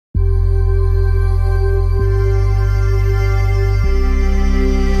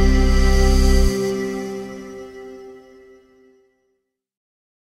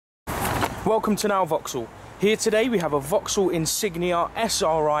Welcome to Now Vauxhall. Here today we have a Vauxhall Insignia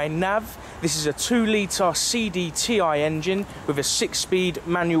SRI nav. This is a 2-litre CDTI engine with a 6-speed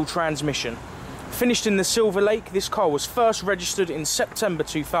manual transmission. Finished in the Silver Lake, this car was first registered in September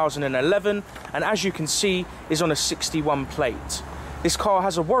 2011 and as you can see is on a 61 plate. This car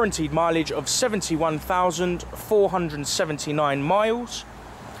has a warranted mileage of 71,479 miles.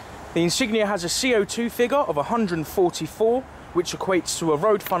 The Insignia has a CO2 figure of 144, which equates to a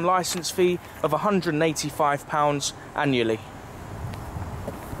road fund licence fee of £185 annually.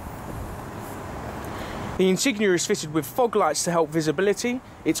 The Insignia is fitted with fog lights to help visibility.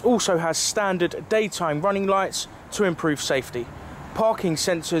 It also has standard daytime running lights to improve safety. Parking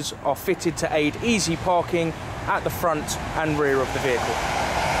sensors are fitted to aid easy parking at the front and rear of the vehicle.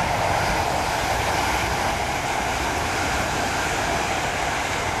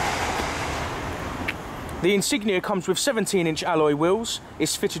 The Insignia comes with 17-inch alloy wheels,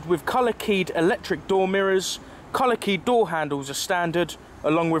 is fitted with colour-keyed electric door mirrors, colour-keyed door handles are standard,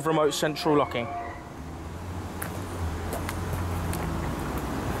 along with remote central locking.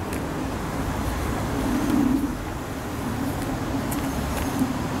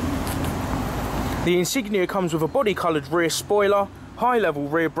 The Insignia comes with a body-coloured rear spoiler, high-level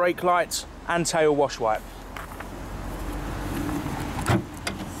rear brake lights and tail wash wipe.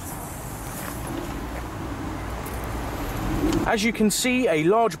 As you can see, a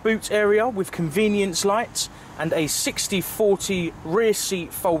large boot area with convenience lights and a 60/40 rear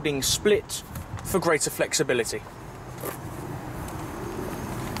seat folding split for greater flexibility.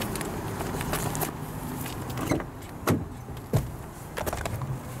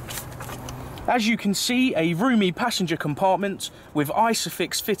 As you can see, a roomy passenger compartment with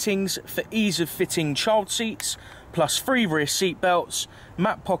Isofix fittings for ease of fitting child seats, plus 3 rear seat belts.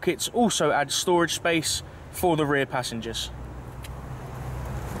 Map pockets also add storage space for the rear passengers.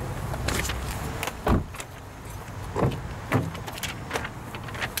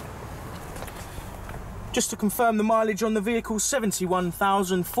 Just to confirm the mileage on the vehicle,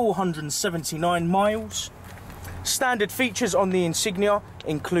 71,479 miles. Standard features on the Insignia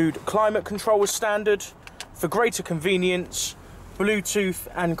include climate control as standard. For greater convenience, Bluetooth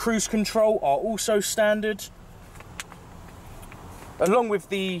and cruise control are also standard. Along with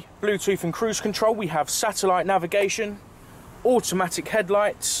the Bluetooth and cruise control, we have satellite navigation, automatic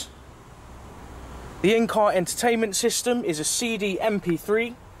headlights. The in-car entertainment system is a CD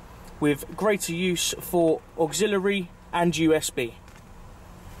MP3 with greater use for auxiliary and USB.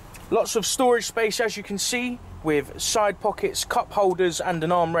 Lots of storage space as you can see, with side pockets, cup holders and an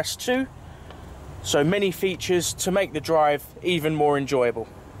armrest too. So many features to make the drive even more enjoyable.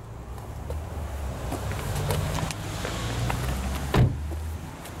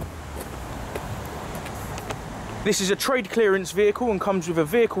 This is a trade clearance vehicle and comes with a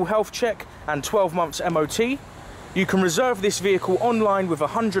vehicle health check and 12 months MOT. You can reserve this vehicle online with a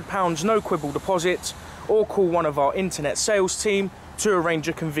 £100 no quibble deposit or call one of our internet sales team to arrange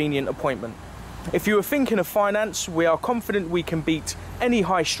a convenient appointment. If you are thinking of finance, we are confident we can beat any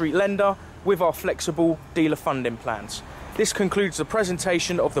high street lender with our flexible dealer funding plans. This concludes the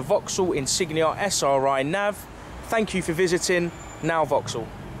presentation of the Vauxhall Insignia SRI nav. Thank you for visiting Now Vauxhall.